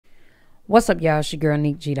What's up, y'all? It's your girl,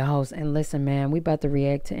 NLE G, the host. And listen, man, we about to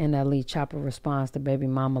react to NLE Choppa response to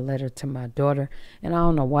Babymama letter to my daughter. And I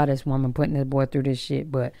don't know why this woman putting this boy through this shit,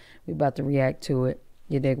 but we about to react to it.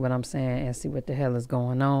 You dig what I'm saying? And see what the hell is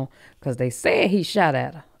going on. Because they said he shot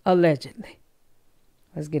at her, allegedly.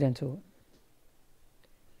 Let's get into it.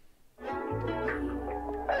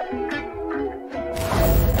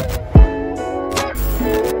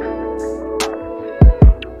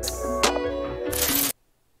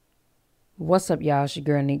 What's up, y'all? It's your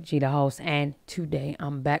girl, NLE G, the host, and today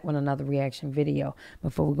I'm back with another reaction video.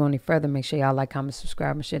 Before we go any further, make sure y'all like, comment,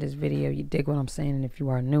 subscribe, and share this video. You dig what I'm saying? And if you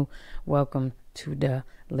are new, welcome to the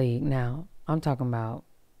league. Now, I'm talking about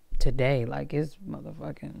today, like it's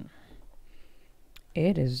motherfucking,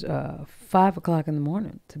 it is 5 o'clock in the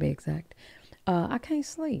morning, to be exact. I can't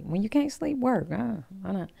sleep. When you can't sleep, work. Why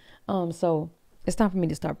not? So it's time for me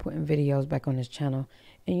to start putting videos back on this channel.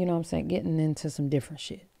 And you know what I'm saying? Getting into some different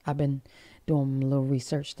shit. I've been doing a little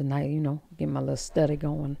research tonight, you know, getting my little study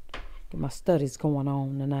going, get my studies going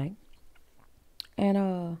on tonight.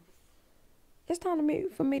 And it's time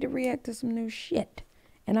for me to react to some new shit.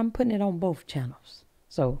 And I'm putting it on both channels.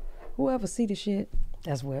 So whoever see the shit,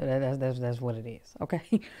 that's what it is, okay?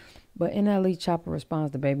 But NLE Choppa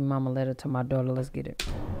responds to Babymama letter to my daughter. Let's get it.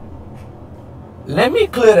 Let me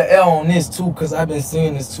clear the air on this too, because I've been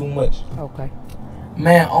seeing this too much. Okay.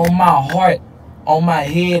 Man, on my heart, on my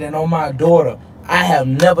head, and on my daughter, I have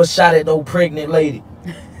never shot at no pregnant lady.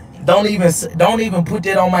 Don't even put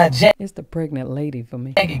that on my jacket. It's the pregnant lady for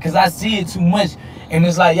me. Because I see it too much. And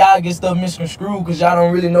it's like y'all get stuff misconstrued because y'all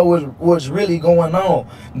don't really know what's really going on.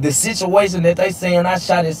 The situation that they saying I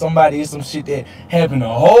shot at somebody is some shit that happened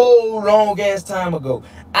a whole long ass time ago.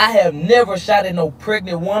 I have never shot at no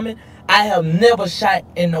pregnant woman. I have never shot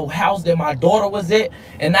in no house that my daughter was at,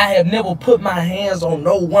 and I have never put my hands on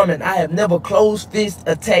no woman. I have never closed fist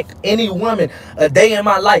attacked any woman a day in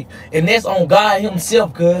my life, and that's on God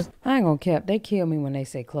himself, cuz. I ain't gonna cap. They kill me when they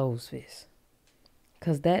say closed fist,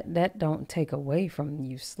 cause that don't take away from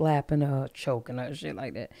you slapping her, choking her, shit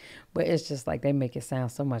like that. But it's just like they make it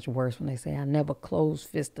sound so much worse when they say I never closed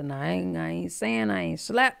fist, and I ain't saying I ain't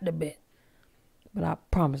slapped the bitch, but I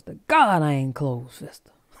promise to God I ain't closed fist.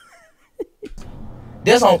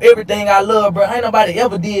 That's on everything I love, bro. Ain't nobody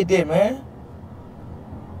ever did that, man.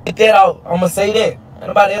 Get that out. I'ma say that. Ain't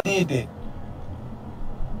nobody ever did that.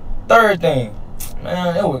 Third thing,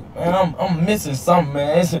 man, I'm missing something,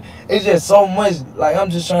 man. It's just so much. Like, I'm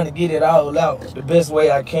just trying to get it all out the best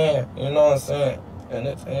way I can. You know what I'm saying? And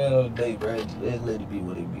at the end of the day, bro, let's let it be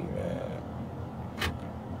what it be, man.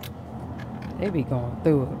 They be going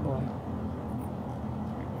through it, boy.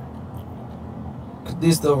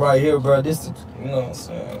 This stuff right here, bro, this, you know what I'm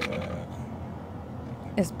saying, man.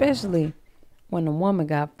 Especially when the woman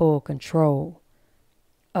got full control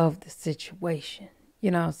of the situation. You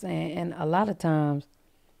know what I'm saying? And a lot of times,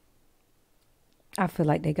 I feel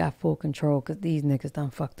like they got full control because these niggas done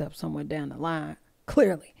fucked up somewhere down the line.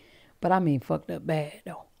 Clearly. But I mean fucked up bad,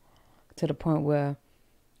 though. To the point where,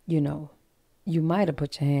 you know, you might have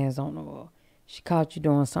put your hands on her, or she caught you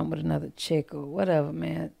doing something with another chick or whatever,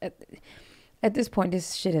 man. At this point,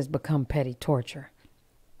 this shit has become petty torture.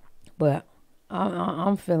 But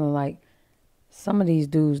I'm feeling like some of these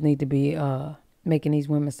dudes need to be making these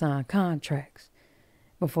women sign contracts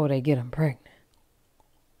before they get them pregnant.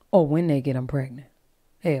 Or when they get them pregnant.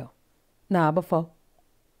 Hell, nah, before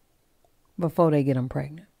they get them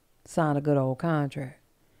pregnant. Sign a good old contract.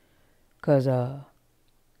 Because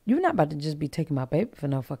you're not about to just be taking my baby for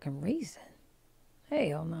no fucking reason.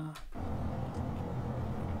 Hell nah.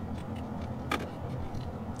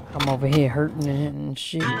 I'm over here hurting and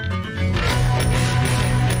shit. I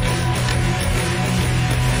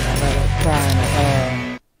rather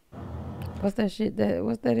cry what's that shit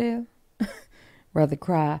what's that is? Rather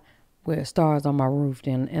cry with stars on my roof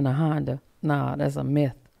than in a Honda. Nah, that's a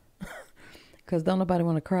myth. Cause don't nobody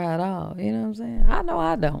want to cry at all. You know what I'm saying? I know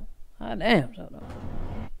I don't. I damn so don't.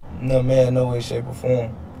 No, man, no way, shape, or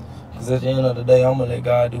form. Cause at the end of the day, I'm gonna let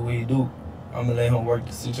God do what he do. I'm gonna let him work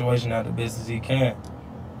the situation out the best as he can.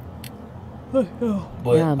 But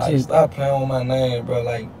yeah, like, stop playing with my name, bro.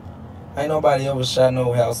 Like, ain't nobody ever shot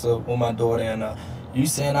no house up with my daughter. And you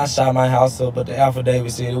saying I shot my house up, but the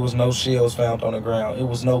affidavit said it was no shells found on the ground. It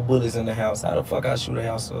was no bullets in the house. How the fuck I shoot a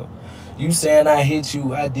house up? You saying I hit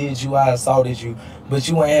you, I did you, I assaulted you, but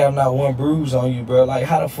you ain't have not one bruise on you, bro. Like,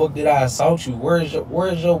 how the fuck did I assault you? Where's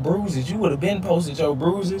your bruises? You would have been posted your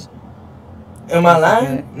bruises. Am I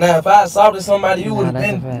lying? Now, if I assaulted somebody, you would have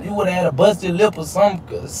had a busted lip or something.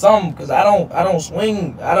 Cause I don't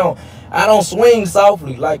swing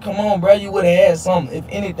softly. Like, come on, bro, you would have had something. If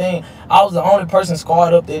anything, I was the only person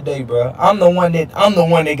scarred up that day, bro. I'm the one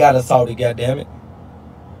that got assaulted. Goddamn it.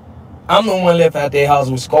 I'm the one left out that house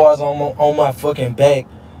with scars on my fucking back.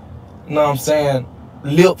 You know what I'm saying?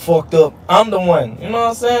 Lip fucked up. I'm the one. You know what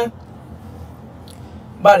I'm saying?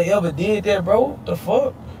 Nobody ever did that, bro. What the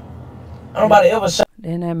fuck? Nobody ever shot.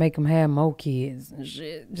 Then that make them have more kids and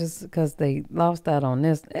shit just because they lost out on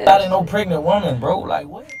this. I ain't no pregnant woman, bro. Like,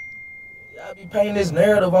 what? Y'all be painting this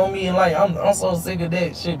narrative on me, and like I'm so sick of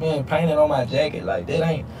that shit being painted on my jacket. Like,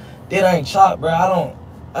 that ain't Chop, bro. I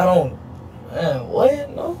don't. Man, what?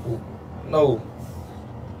 No.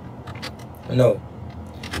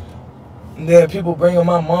 And then people bringing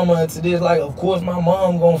my mama into this. Like, of course my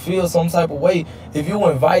mom gonna feel some type of way if you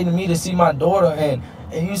inviting me to see my daughter and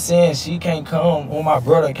you saying she can't come or my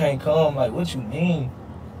brother can't come. Like, what you mean?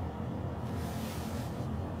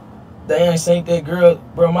 They ain't seen that girl,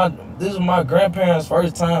 bro. This is my grandparents'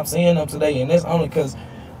 first time seeing them today, and that's only because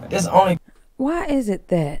Why is it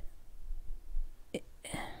that?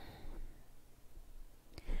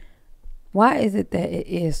 Why is it that it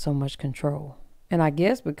is so much control? And I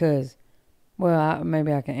guess because, well,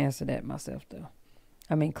 maybe I can answer that myself though.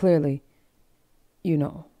 I mean, clearly, you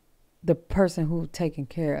know, the person who's taking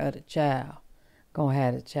care of the child gonna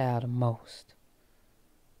have the child the most.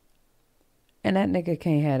 And that nigga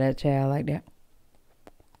can't have that child like that.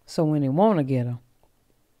 So when he want to get him,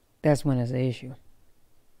 that's when it's an issue.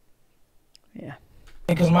 Yeah.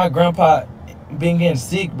 Because my grandpa been getting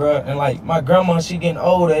sick, bro. And like my grandma, she getting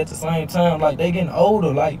older at the same time. Like, they getting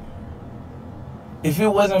older. Like, if it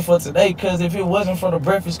wasn't for today, cause if it wasn't for the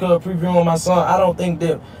Breakfast Club preview with my son,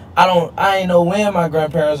 I ain't know when my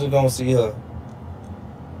grandparents are gonna see her.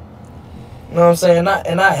 You know what I'm saying?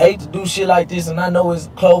 And I hate to do shit like this, and I know it's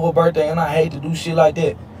Clover's birthday, and I hate to do shit like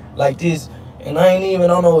that, like this. And I ain't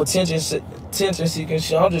even on no attention seeking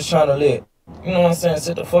shit. I'm just trying to let, you know what I'm saying,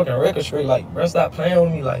 set the fucking record straight. Like, bro, stop playing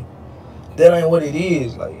with me. Like, that ain't what it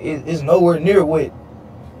is. Like, it's nowhere near what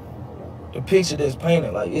the picture that's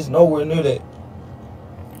painted. Like, it's nowhere near that.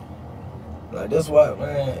 Like, that's why,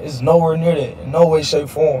 man, it's nowhere near that. In no way, shape,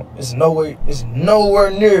 form. It's nowhere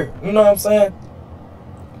near. You know what I'm saying?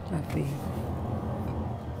 I feel.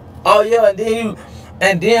 Oh yeah,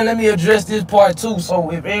 and then let me address this part too.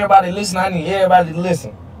 So if everybody listen, I need everybody to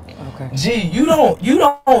listen. Okay. Gee, you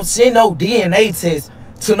don't send no DNA test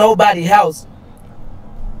to nobody's house.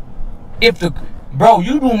 You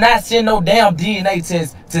do not send no damn DNA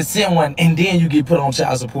test to send one and then you get put on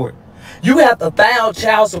child support. You have to file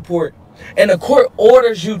child support and the court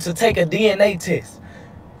orders you to take a DNA test.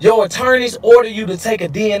 Your attorneys order you to take a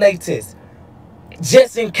DNA test.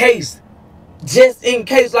 Just in case.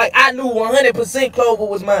 Like, I knew 100% Clover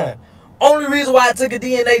was mine. Only reason why I took a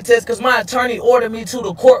DNA test because my attorney ordered me to.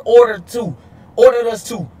 The court ordered us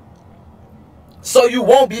to. So you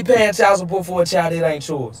won't be paying child support for a child that ain't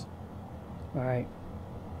yours. All right.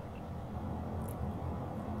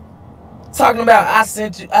 Talking about I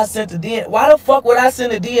sent the DNA. Why the fuck would I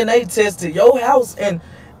send a DNA test to your house and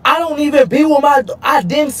I don't even be with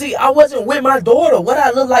I wasn't with my daughter. What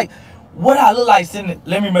I look like sending,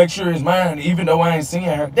 let me make sure it's mine even though I ain't seeing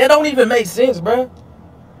her. That don't even make sense, bro.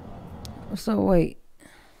 So wait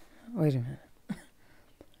a minute.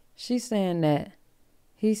 She's saying that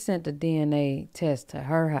he sent the DNA test to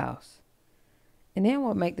her house. And then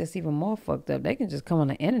what make this even more fucked up, they can just come on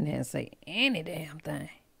the internet and say any damn thing.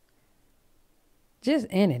 Just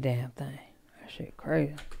any damn thing. That shit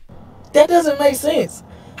crazy. That doesn't make sense.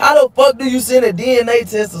 How the fuck do you send a DNA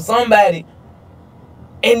test to somebody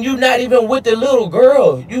and you not even with the little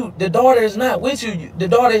girl? The daughter is not with you. The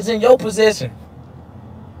daughter is in your possession.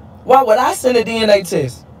 Why would I send a DNA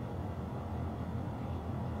test?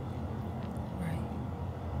 Right.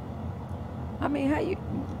 I mean, how you...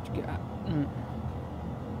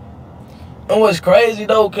 And what's crazy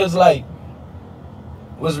though, cause like,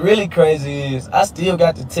 what's really crazy is I still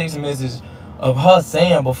got the text message of her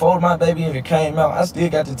saying, before my baby even came out, I still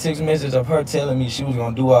got the text message of her telling me she was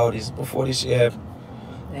gonna do all this before this shit happened.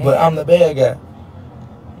 Damn. But I'm the bad guy.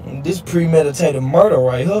 And this premeditated murder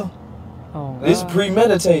right here. Oh, God. This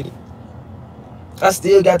premeditated. I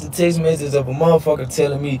still got the text message of a motherfucker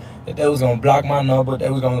telling me that they was gonna block my number, they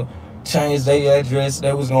was gonna change their address,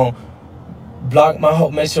 they was gonna block my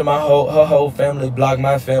whole, make sure her whole family block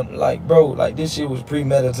my family. Like, bro, like, this shit was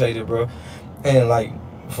premeditated, bro. And like,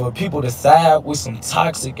 for people to side with some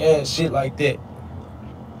toxic ass shit like that.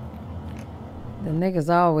 The niggas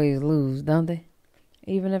always lose, don't they?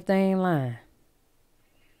 Even if they ain't lying.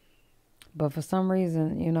 But for some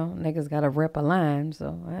reason, you know, niggas got to rep a line,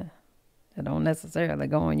 so that don't necessarily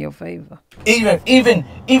go in your favor.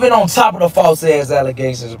 Even on top of the false ass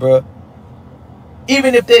allegations, bro.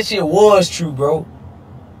 Even if that shit was true, bro.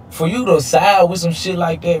 For you to side with some shit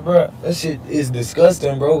like that, bro, that shit is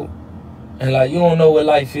disgusting, bro. And like, you don't know what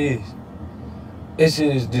life is. This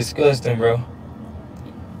shit is disgusting, bro.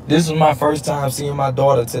 This was my first time seeing my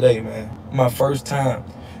daughter today, man. My first time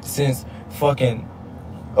since fucking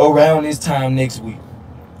around this time next week.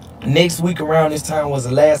 Next week around this time was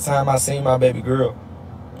the last time I seen my baby girl.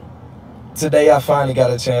 Today I finally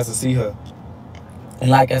got a chance to see her. And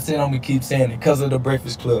like I said, I'm gonna keep saying it because of the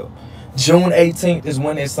Breakfast Club. June 18th is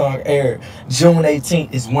when that song aired. June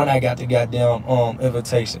 18th is when I got the goddamn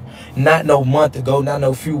invitation. Not no month ago, not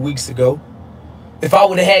no few weeks ago. If I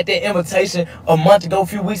would have had that invitation a month ago, a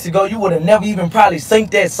few weeks ago, you would have never even probably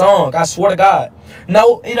synced that song. I swear to God.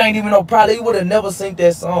 No, it ain't even no probably. You would have never synced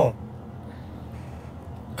that song.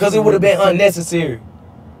 Because it would have been unnecessary.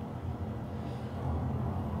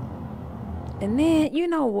 And then, you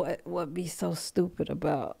know what be so stupid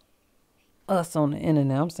about us on the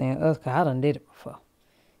internet? I'm saying us because I done did it before.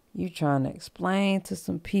 You trying to explain to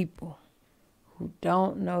some people who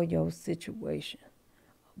don't know your situation,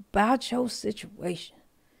 about your situation,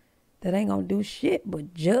 that ain't gonna do shit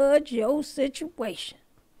but judge your situation.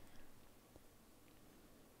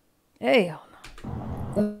 Hell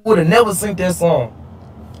no. Would have never synced that song.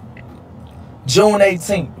 June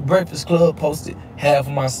 18th, Breakfast Club posted half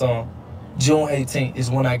of my song. June 18th is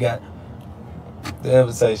when I got the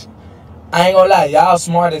invitation. I ain't gonna lie, y'all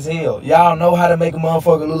smart as hell. Y'all know how to make a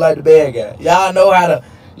motherfucker look like the bad guy. Y'all know how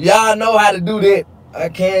to do that. I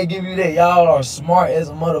can't give you that. Y'all are smart as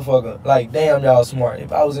a motherfucker. Like, damn, y'all smart.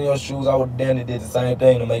 If I was in your shoes, I would have damn did the same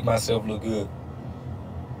thing to make myself look good.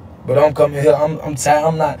 But I'm coming here. I'm tired.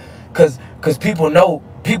 I'm not, cause people know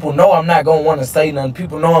I'm not gonna want to say nothing.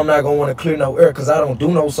 People know I'm not gonna want to clear no air, cause I don't do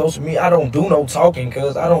no social media. I don't do no talking,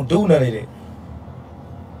 cause I don't do none of that.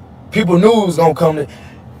 People knew it was gonna come to.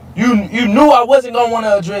 You knew I wasn't gonna want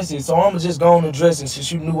to address it, so I'm just gonna address it.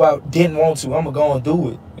 Since you knew I didn't want to, I'm gonna do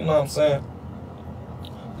it. You know what I'm saying?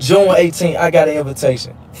 June 18th, I got an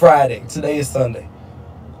invitation. Friday. Today is Sunday.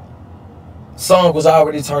 Song was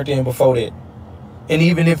already turned in before that. And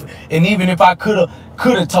even if I could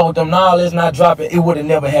have told them, nah, let's not drop it, it would have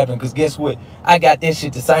never happened. Cause guess what? I got that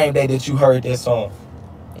shit the same day that you heard that song.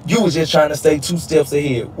 You was just trying to stay 2 steps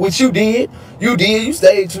ahead, which you did. You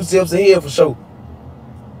stayed 2 steps ahead for sure.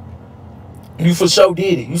 You for sure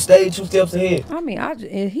did it. You stayed 2 steps ahead. I mean,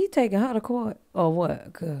 is he taking her to court or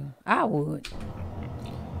what? Cause I would.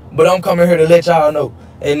 But I'm coming here to let y'all know.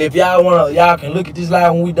 And if y'all wanna, y'all can look at this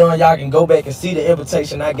live when we done. Y'all can go back and see the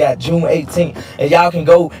invitation I got June 18th. And y'all can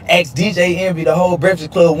go ask DJ Envy, the whole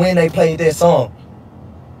Breakfast Club, when they played that song.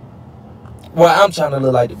 Well, I'm trying to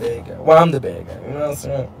look like the bad guy. Well, I'm the bad guy. You know what I'm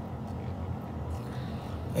saying?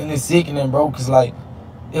 And it's sickening, bro, cause like,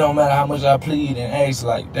 it don't matter how much I plead and ask,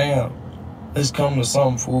 like, damn, let's come to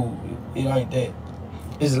some fool. It ain't that.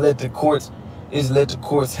 It's let the courts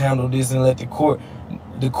handle this and let the court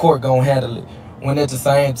gonna handle it. When at the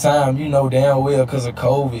same time, you know damn well, because of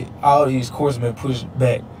COVID, all these courts been pushed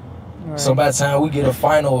back. Right. So by the time we get a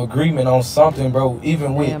final agreement on something, bro,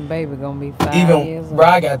 even with damn baby gonna be 5 years old. Bro,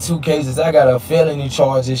 I got 2 cases. I got a felony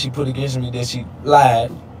charge that she put against me that she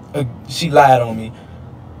lied. She lied on me.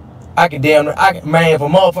 Man, if a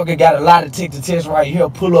motherfucker got a lie detector test right here,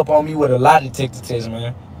 pull up on me with a lie detector test,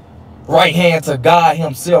 man. Right hand to God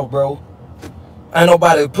himself, bro. Ain't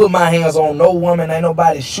nobody put my hands on no woman. Ain't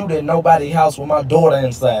nobody shoot at nobody's house with my daughter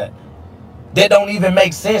inside. That don't even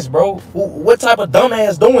make sense, bro. What type of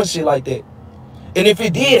dumbass doing shit like that? And if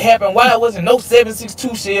it did happen, why wasn't no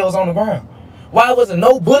 7.62 shells on the ground? Why wasn't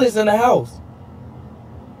no bullets in the house?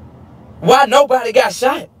 Why nobody got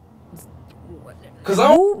shot? Cause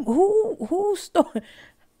who story?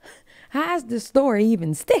 How's the story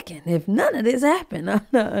even sticking if none of this happened? I'm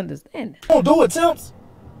not understanding. Don't do attempts.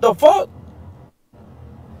 The fuck?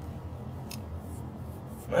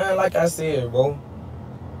 Man, like I said, bro.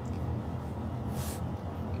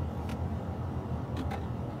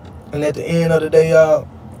 And at the end of the day, y'all,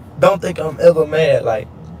 don't think I'm ever mad. Like,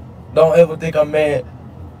 don't ever think I'm mad.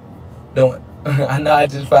 Don't. I know I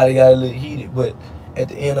just probably got a little heated, but at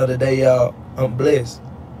the end of the day, y'all, I'm blessed.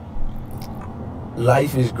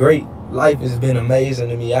 Life is great. Life has been amazing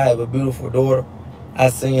to me. I have a beautiful daughter. I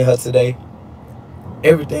seen her today.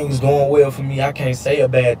 Everything's going well for me. I can't say a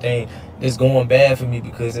bad thing that's going bad for me,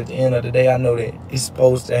 because at the end of the day, I know that it's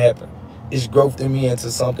supposed to happen. It's growthing me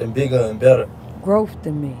into something bigger and better. Growth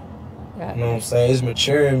to me. You know what I'm saying? It's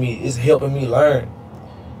maturing me. It's helping me learn.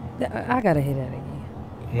 I gotta hear that again.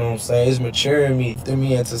 You know what I'm saying? It's maturing me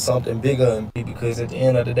into something bigger and big, because at the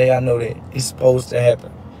end of the day, I know that it's supposed to happen.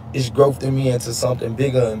 It's growth in me into something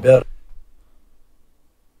bigger and better.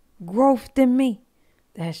 Growth in me.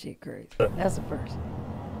 That shit crazy. That's the first.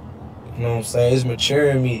 You know what I'm saying? It's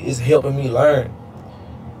maturing me. It's helping me learn.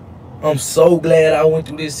 I'm so glad I went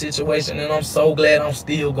through this situation, and I'm so glad I'm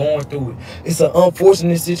still going through it. It's an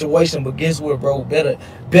unfortunate situation, but guess what, bro?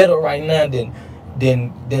 Better right now than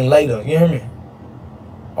later. You hear me?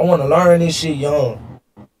 I want to learn this shit young,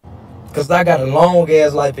 cause I got a long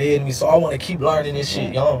ass life ahead of me, so I want to keep learning this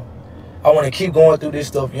shit young. I want to keep going through this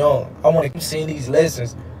stuff young. I want to keep seeing these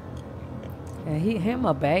lessons. And him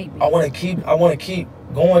a baby. I want to keep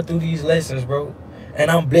going through these lessons, bro. And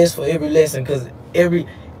I'm blessed for every lesson, cause every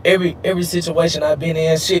situation I've been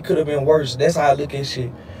in, shit could have been worse. That's how I look at shit.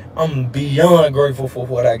 I'm beyond grateful for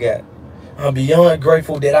what I got. I'm beyond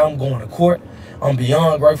grateful that I'm going to court. I'm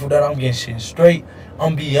beyond grateful that I'm getting shit straight.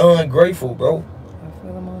 I'm beyond grateful, bro. I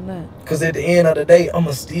feel him on that. Cause at the end of the day, I'ma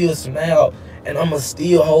still smile and I'ma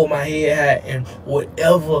still hold my head high, and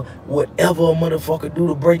whatever a motherfucker do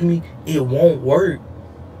to break me, it won't work.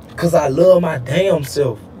 Cause I love my damn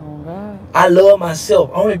self. Oh God. I love myself.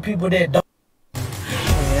 Only people that don't.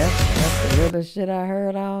 That's the realest shit I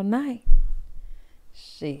heard all night.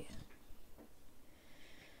 Shit.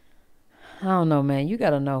 I don't know, man. You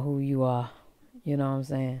gotta know who you are. You know what I'm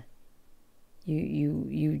saying?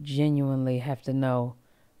 You genuinely have to know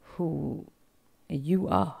who you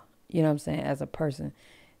are. You know what I'm saying? As a person,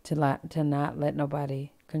 to not let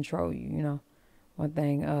nobody control you. You know, one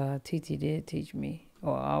thing TITI did teach me,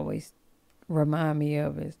 or always remind me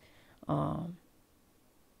of, is not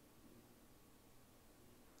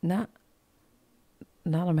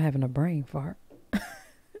I'm having a brain fart.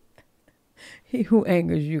 He who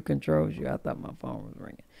angers you controls you. I thought my phone was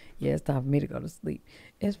ringing. Yeah, it's time for me to go to sleep.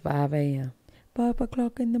 It's 5 a.m. 5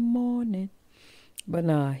 o'clock in the morning. But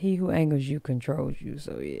nah, he who angers you controls you.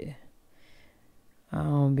 So yeah, I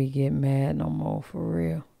don't be getting mad no more, for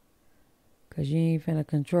real. Cause you ain't finna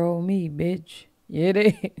control me, bitch. Yeah,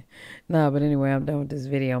 they. Nah, but anyway, I'm done with this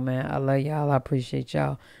video, man. I love y'all. I appreciate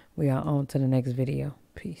y'all. We are on to the next video.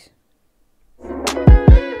 Peace.